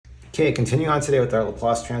Okay, continuing on today with our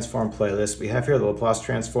Laplace transform playlist, we have here the Laplace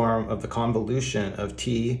transform of the convolution of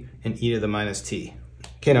t and e to the minus t.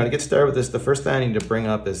 Okay, now to get started with this, the first thing I need to bring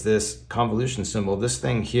up is this convolution symbol, this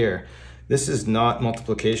thing here. This is not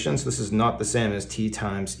multiplication, so this is not the same as t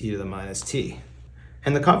times e to the minus t.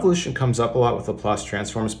 And the convolution comes up a lot with Laplace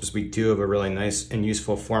transforms because we do have a really nice and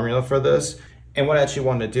useful formula for this. And what I actually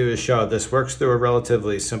wanted to do is show how this works through a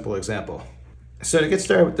relatively simple example. So to get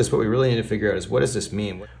started with this, what we really need to figure out is what does this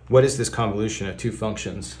mean? What is this convolution of two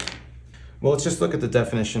functions? Well, let's just look at the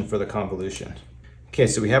definition for the convolution. Okay,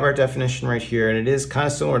 so we have our definition right here, and it is kind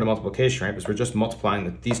of similar to multiplication, right? Because we're just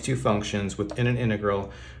multiplying these two functions within an integral,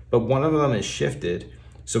 but one of them is shifted.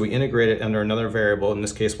 So we integrate it under another variable. In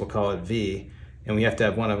this case, we'll call it v, and we have to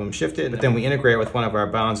have one of them shifted, but then we integrate it with one of our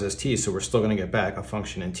bounds as t, so we're still going to get back a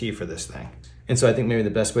function in t for this thing. And so I think maybe the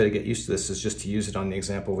best way to get used to this is just to use it on the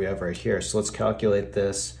example we have right here. So let's calculate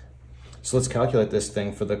this. So let's calculate this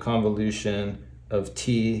thing for the convolution of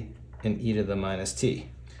t and e to the minus t.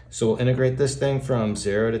 So we'll integrate this thing from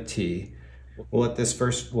 0 to t. We'll let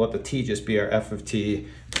the t just be our f of t,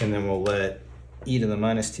 and then we'll let e to the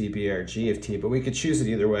minus t be our g of t, but we could choose it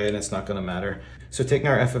either way and it's not going to matter. So taking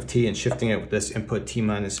our f of t and shifting it with this input t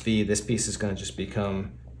minus v, this piece is going to just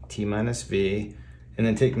become t minus v. And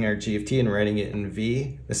then taking our g of t and writing it in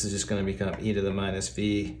v, this is just going to become e to the minus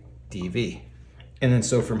v dv. And then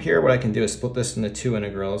so from here, what I can do is split this into two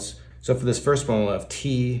integrals. So for this first one, we'll have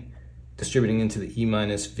t distributing into the e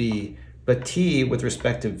minus v, but t with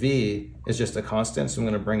respect to v is just a constant, so I'm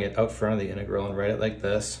going to bring it out front of the integral and write it like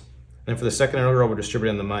this. And for the second integral, we're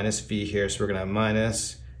distributing the minus v here, so we're going to have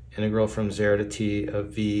minus integral from 0 to t of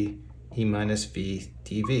v e minus v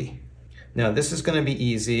dv. Now this is going to be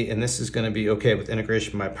easy, and this is going to be okay with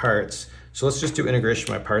integration by parts. So let's just do integration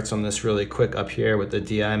by parts on this really quick up here with the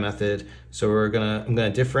di method. So I'm going to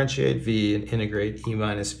differentiate v and integrate e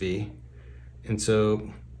minus v. And so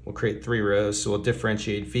we'll create three rows. So we'll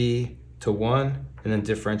differentiate v to 1, and then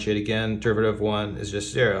differentiate again. Derivative of 1 is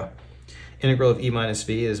just 0. Integral of e minus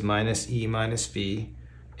v is minus e minus v.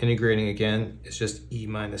 Integrating again is just e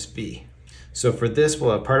minus v. So for this,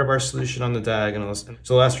 we'll have part of our solution on the diagonals.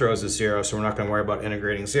 So the last row is a 0, so we're not going to worry about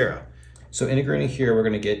integrating 0. So integrating here, we're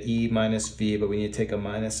going to get e minus v, but we need to take a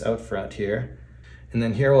minus out front here. And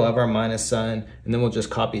then here we'll have our minus sign, and then we'll just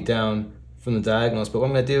copy down from the diagonals. But what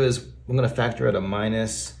I'm going to do is I'm going to factor out a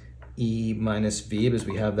minus e minus v, because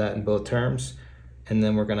we have that in both terms. And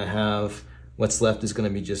then we're going to have what's left is going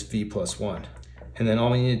to be just v plus 1. And then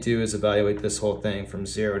all we need to do is evaluate this whole thing from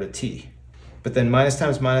 0 to t. But then minus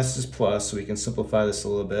times minus is plus, so we can simplify this a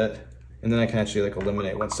little bit. And then I can actually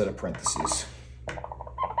eliminate one set of parentheses.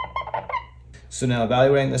 So now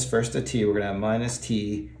evaluating this first to t, we're going to have minus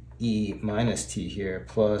t, e minus t here,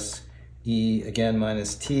 plus e again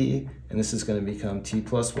minus t, and this is going to become t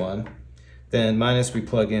plus 1. Then minus, we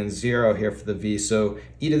plug in 0 here for the v, so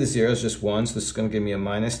e to the 0 is just 1, so this is going to give me a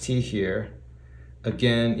minus t here.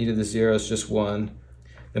 Again, e to the 0 is just 1.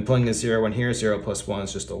 Then pulling the 0 in here, 0 plus 1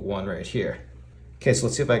 is just a 1 right here. Okay, so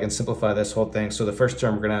let's see if I can simplify this whole thing. So the first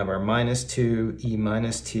term, we're going to have our minus 2 e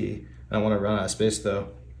minus t. I don't want to run out of space though.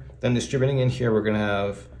 Then distributing in here, we're going to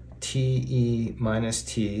have t e minus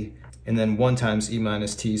t, and then 1 times e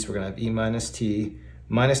minus t, so we're going to have e minus t.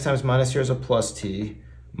 Minus times minus here is a plus t.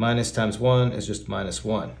 Minus times 1 is just minus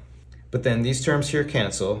 1. But then these terms here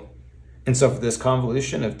cancel. And so for this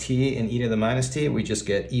convolution of t and e to the minus t, we just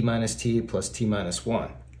get e minus t plus t minus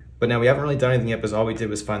 1. But now we haven't really done anything yet because all we did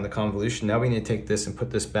was find the convolution. Now we need to take this and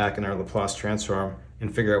put this back in our Laplace transform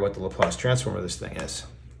and figure out what the Laplace transform of this thing is.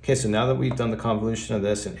 Okay, so now that we've done the convolution of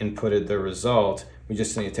this and inputted the result, we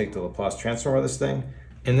just need to take the Laplace transform of this thing.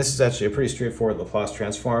 And this is actually a pretty straightforward Laplace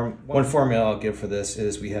transform. One formula I'll give for this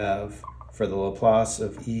is we have for the Laplace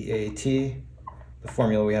of EAT, the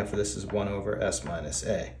formula we have for this is 1 over s minus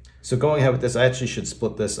a. So going ahead with this, I actually should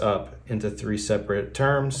split this up into 3 separate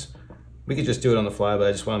terms. We could just do it on the fly, but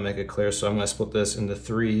I just want to make it clear. So I'm going to split this into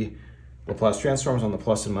 3 Laplace transforms on the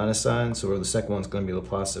plus and minus sign. So the second one's going to be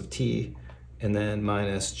Laplace of t, and then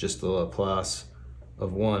minus just the Laplace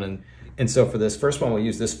of 1. And so for this first one, we'll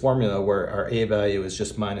use this formula where our a value is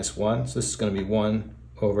just minus 1. So this is going to be 1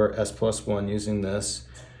 over s plus 1 using this.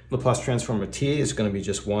 Laplace transform of t is going to be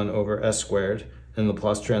just 1 over s squared. And the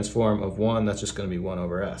Laplace transform of 1, that's just going to be 1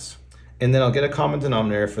 over s. And then I'll get a common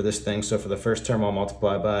denominator for this thing. So for the first term, I'll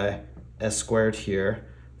multiply by s squared here.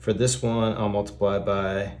 For this one, I'll multiply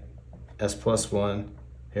by s plus 1.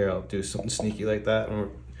 Here, I'll do something sneaky like that.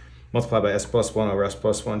 Multiply by s plus 1 over s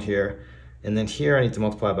plus 1 here. And then here, I need to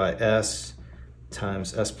multiply by s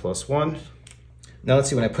times s plus 1. Now let's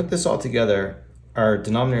see, when I put this all together, our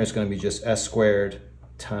denominator is going to be just s squared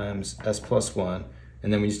times s plus 1.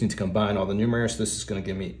 And then we just need to combine all the numerators. So this is going to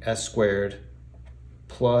give me s squared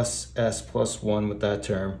plus s plus 1 with that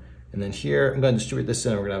term. And then here, I'm going to distribute this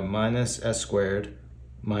in. We're going to have minus s squared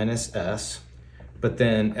minus s. But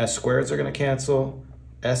then s squareds are going to cancel.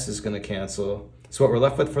 S is going to cancel. So what we're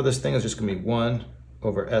left with for this thing is just going to be 1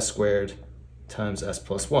 over s squared times s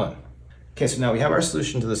plus 1. Okay, so now we have our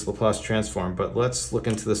solution to this Laplace transform, but let's look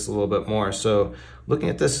into this a little bit more. So looking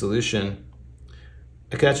at this solution,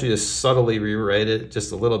 I could actually just subtly rewrite it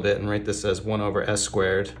just a little bit and write this as 1 over s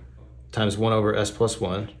squared times 1 over s plus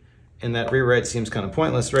 1. And that rewrite seems kind of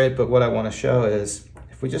pointless, right? But what I want to show is,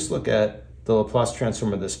 if we just look at the Laplace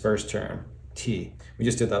transform of this first term, t, we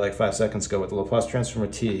just did that like 5 seconds ago, with the Laplace transform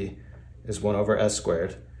of t is 1 over s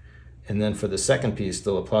squared. And then for the second piece,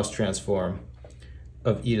 the Laplace transform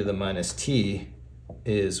of e to the minus t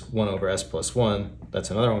is 1 over s plus 1. That's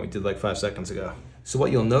another one we did like 5 seconds ago. So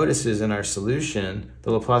what you'll notice is in our solution,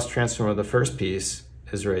 the Laplace transform of the first piece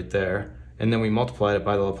is right there, and then we multiplied it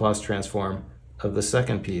by the Laplace transform of the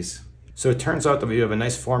second piece. So it turns out that we have a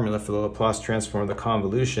nice formula for the Laplace transform of the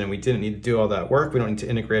convolution. We didn't need to do all that work. We don't need to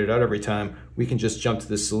integrate it out every time. We can just jump to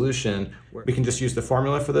this solution. We can just use the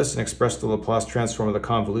formula for this and express the Laplace transform of the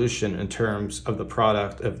convolution in terms of the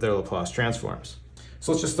product of their Laplace transforms.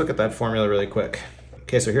 So let's just look at that formula really quick.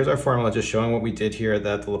 Okay, so here's our formula just showing what we did here,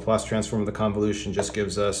 that the Laplace transform of the convolution just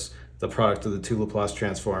gives us the product of the two Laplace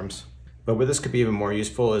transforms. But where this could be even more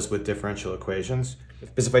useful is with differential equations.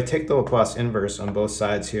 Because if I take the Laplace inverse on both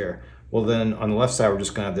sides here, well then on the left side we're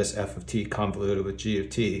just going to have this f of t convoluted with g of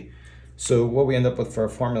t. So what we end up with for a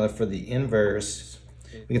formula for the inverse,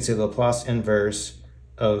 we can say the Laplace inverse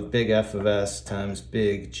of big F of s times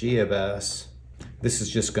big G of s. This is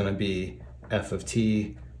just going to be f of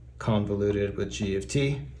t convoluted with g of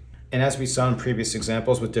t. And as we saw in previous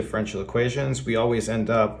examples with differential equations, we always end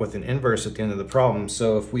up with an inverse at the end of the problem.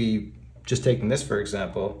 So if we, just taking this for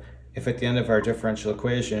example, if at the end of our differential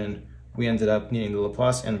equation we ended up needing the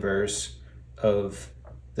Laplace inverse of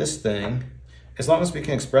this thing, as long as we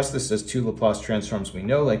can express this as two Laplace transforms we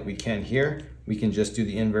know, like we can here, we can just do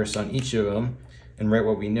the inverse on each of them and write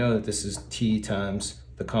what we know, that this is t times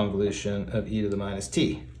the convolution of e to the minus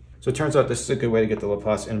t. So it turns out this is a good way to get the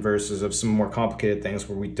Laplace inverses of some more complicated things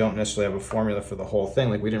where we don't necessarily have a formula for the whole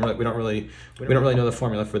thing. Like we don't really know the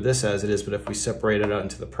formula for this as it is, but if we separate it out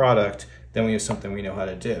into the product, then we have something we know how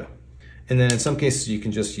to do. And then in some cases you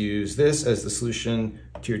can just use this as the solution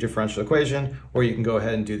to your differential equation, or you can go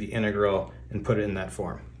ahead and do the integral and put it in that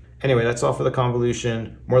form. Anyway, that's all for the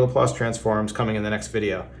convolution. More Laplace transforms coming in the next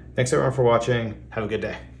video. Thanks everyone for watching. Have a good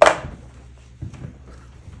day.